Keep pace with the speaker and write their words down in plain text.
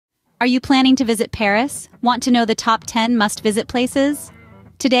Are you planning to visit Paris? Want to know the top 10 must-visit places?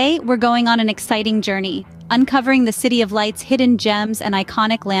 Today, we're going on an exciting journey, uncovering the City of Lights' hidden gems and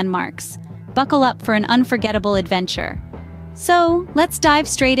iconic landmarks. Buckle up for an unforgettable adventure. So, let's dive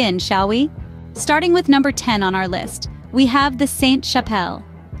straight in, shall we? Starting with number 10 on our list, we have the Sainte-Chapelle.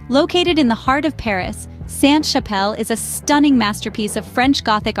 Located in the heart of Paris, Sainte-Chapelle is a stunning masterpiece of French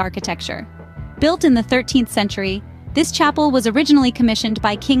Gothic architecture. Built in the 13th century, this chapel was originally commissioned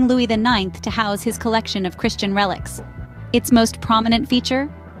by King Louis IX to house his collection of Christian relics. Its most prominent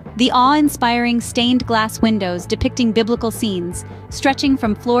feature? The awe-inspiring stained glass windows depicting biblical scenes, stretching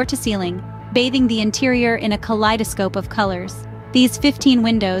from floor to ceiling, bathing the interior in a kaleidoscope of colors. These 15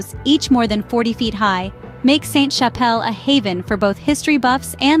 windows, each more than 40 feet high, make Sainte-Chapelle a haven for both history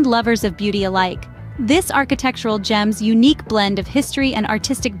buffs and lovers of beauty alike. This architectural gem's unique blend of history and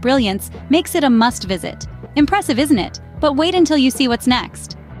artistic brilliance makes it a must-visit. Impressive, isn't it? But wait until you see what's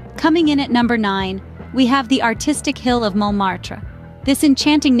next. Coming in at number 9, we have the artistic hill of Montmartre. This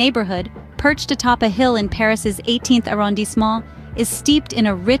enchanting neighborhood, perched atop a hill in Paris's 18th arrondissement, is steeped in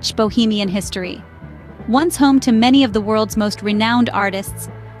a rich bohemian history. Once home to many of the world's most renowned artists,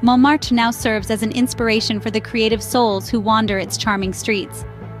 Montmartre now serves as an inspiration for the creative souls who wander its charming streets.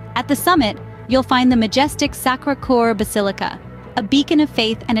 At the summit, you'll find the majestic Sacré-Cœur Basilica, a beacon of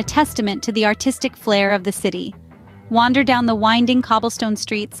faith and a testament to the artistic flair of the city. Wander down the winding cobblestone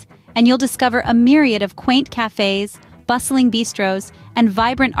streets, and you'll discover a myriad of quaint cafes, bustling bistros, and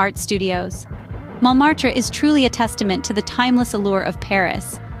vibrant art studios. Montmartre is truly a testament to the timeless allure of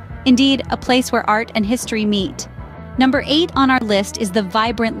Paris. Indeed, a place where art and history meet. Number 8 on our list is the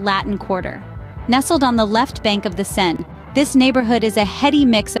vibrant Latin Quarter. Nestled on the left bank of the Seine, this neighborhood is a heady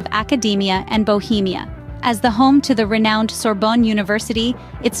mix of academia and bohemia. As the home to the renowned Sorbonne University,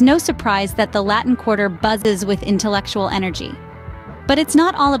 it's no surprise that the Latin Quarter buzzes with intellectual energy. But it's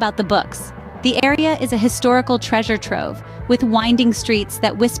not all about the books. The area is a historical treasure trove, with winding streets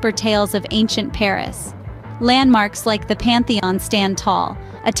that whisper tales of ancient Paris. Landmarks like the Pantheon stand tall,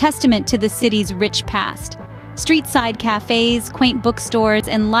 a testament to the city's rich past. Street-side cafes, quaint bookstores,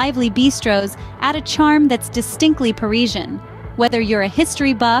 and lively bistros add a charm that's distinctly Parisian. Whether you're a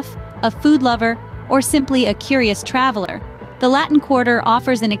history buff, a food lover, or simply a curious traveler, the Latin Quarter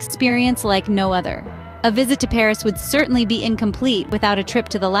offers an experience like no other. A visit to Paris would certainly be incomplete without a trip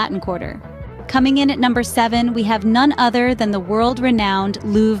to the Latin Quarter. Coming in at number 7, we have none other than the world-renowned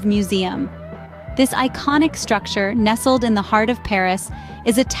Louvre Museum. This iconic structure, nestled in the heart of Paris,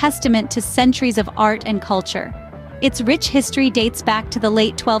 is a testament to centuries of art and culture. Its rich history dates back to the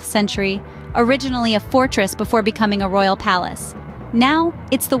late 12th century, originally a fortress before becoming a royal palace. Now,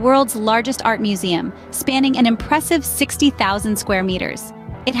 it's the world's largest art museum, spanning an impressive 60,000 square meters.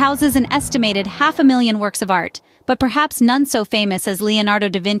 It houses an estimated 500,000 works of art, but perhaps none so famous as Leonardo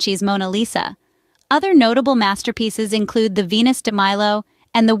da Vinci's Mona Lisa. Other notable masterpieces include the Venus de Milo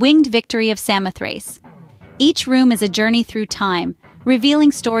and the Winged Victory of Samothrace. Each room is a journey through time,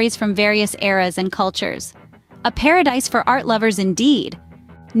 revealing stories from various eras and cultures. A paradise for art lovers indeed.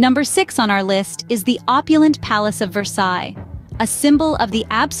 Number 6 on our list is the opulent Palace of Versailles. A symbol of the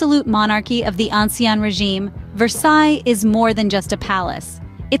absolute monarchy of the Ancien Regime, Versailles is more than just a palace.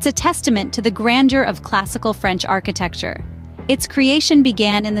 It's a testament to the grandeur of classical French architecture. Its creation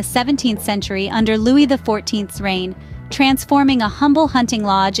began in the 17th century under Louis XIV's reign, transforming a humble hunting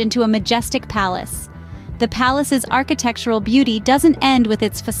lodge into a majestic palace. The palace's architectural beauty doesn't end with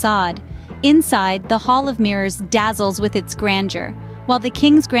its facade. Inside, the Hall of Mirrors dazzles with its grandeur, while the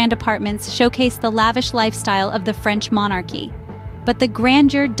king's grand apartments showcase the lavish lifestyle of the French monarchy. But the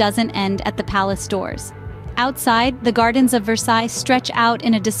grandeur doesn't end at the palace doors. Outside, the gardens of Versailles stretch out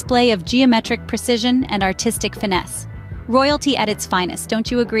in a display of geometric precision and artistic finesse. Royalty at its finest,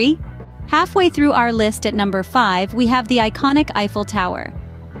 don't you agree? Halfway through our list at number 5, we have the iconic Eiffel Tower.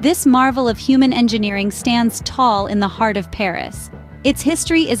 This marvel of human engineering stands tall in the heart of Paris. Its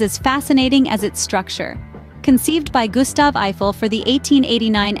history is as fascinating as its structure. Conceived by Gustave Eiffel for the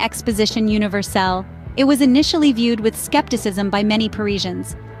 1889 Exposition Universelle, it was initially viewed with skepticism by many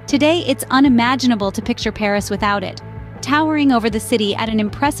Parisians. Today, it's unimaginable to picture Paris without it. Towering over the city at an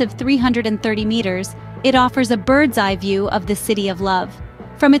impressive 330 meters, it offers a bird's-eye view of the City of Love.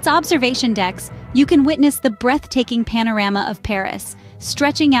 From its observation decks, you can witness the breathtaking panorama of Paris,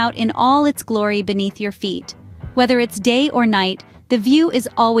 stretching out in all its glory beneath your feet. Whether it's day or night, the view is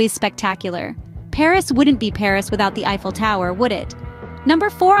always spectacular. Paris wouldn't be Paris without the Eiffel Tower, would it?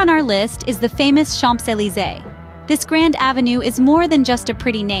 Number 4 on our list is the famous Champs-Élysées. This grand avenue is more than just a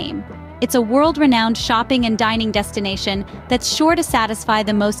pretty name. It's a world-renowned shopping and dining destination that's sure to satisfy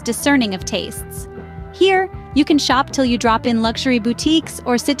the most discerning of tastes. Here, You can shop till you drop in luxury boutiques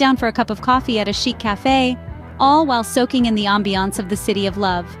or sit down for a cup of coffee at a chic cafe, all while soaking in the ambiance of the City of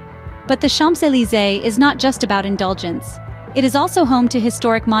Love. But the Champs-Élysées is not just about indulgence. It is also home to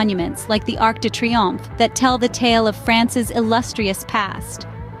historic monuments like the Arc de Triomphe that tell the tale of France's illustrious past.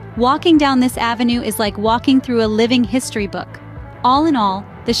 Walking down this avenue is like walking through a living history book. All in all,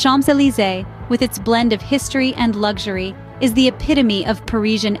 the Champs-Élysées, with its blend of history and luxury, is the epitome of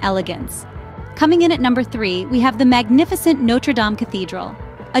Parisian elegance. Coming in at number 3, we have the magnificent Notre-Dame Cathedral.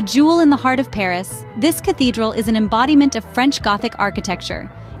 A jewel in the heart of Paris, this cathedral is an embodiment of French Gothic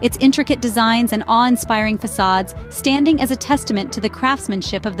architecture, its intricate designs and awe-inspiring facades standing as a testament to the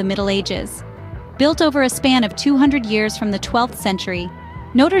craftsmanship of the Middle Ages. Built over a span of 200 years from the 12th century,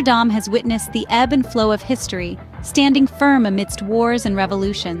 Notre Dame has witnessed the ebb and flow of history, standing firm amidst wars and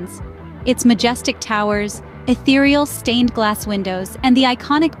revolutions. Its majestic towers, ethereal stained glass windows, and the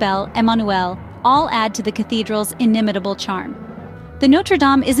iconic bell Emmanuel all add to the cathedral's inimitable charm. The Notre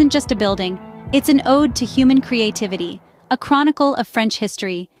Dame isn't just a building, it's an ode to human creativity, a chronicle of French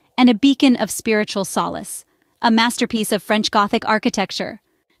history, and a beacon of spiritual solace, a masterpiece of French Gothic architecture.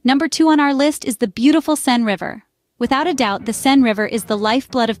 Number 2 on our list is the beautiful Seine River. Without a doubt, the Seine River is the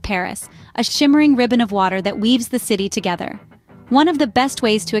lifeblood of Paris, a shimmering ribbon of water that weaves the city together. One of the best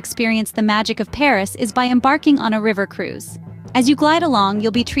ways to experience the magic of Paris is by embarking on a river cruise. As you glide along,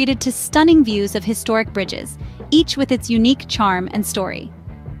 you'll be treated to stunning views of historic bridges, each with its unique charm and story.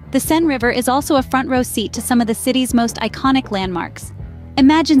 The Seine River is also a front-row seat to some of the city's most iconic landmarks.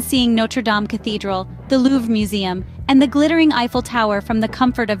 Imagine seeing Notre Dame Cathedral, the Louvre Museum, and the glittering Eiffel Tower from the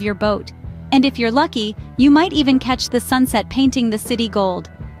comfort of your boat. And if you're lucky, you might even catch the sunset painting the city gold.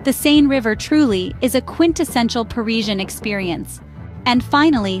 The Seine River truly is a quintessential Parisian experience. And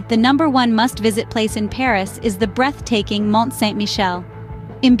finally, the number 1 must-visit place in Paris is the breathtaking Mont Saint-Michel.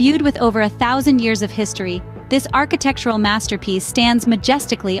 Imbued with over 1,000 years of history, this architectural masterpiece stands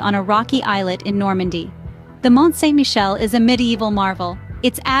majestically on a rocky islet in Normandy. The Mont Saint-Michel is a medieval marvel,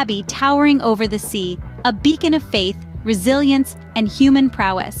 its abbey towering over the sea, a beacon of faith, resilience, and human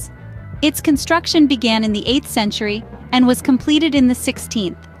prowess. Its construction began in the 8th century and was completed in the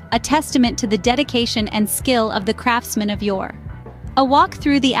 16th, a testament to the dedication and skill of the craftsmen of yore. A walk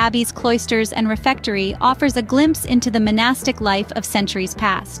through the abbey's cloisters and refectory offers a glimpse into the monastic life of centuries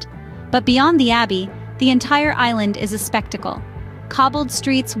past. But beyond the abbey, the entire island is a spectacle. Cobbled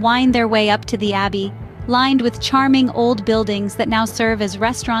streets wind their way up to the abbey, lined with charming old buildings that now serve as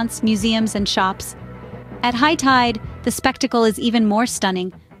restaurants, museums, and shops. At high tide, the spectacle is even more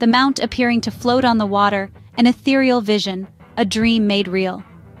stunning, the mount appearing to float on the water, an ethereal vision, a dream made real.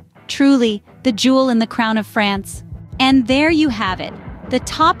 Truly, the jewel in the crown of France. And there you have it, the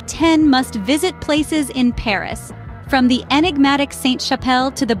top 10 must-visit places in Paris. From the enigmatic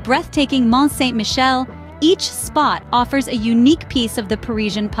Sainte-Chapelle to the breathtaking Mont Saint-Michel, each spot offers a unique piece of the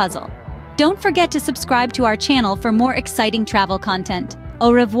Parisian puzzle. Don't forget to subscribe to our channel for more exciting travel content.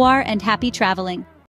 Au revoir and happy traveling!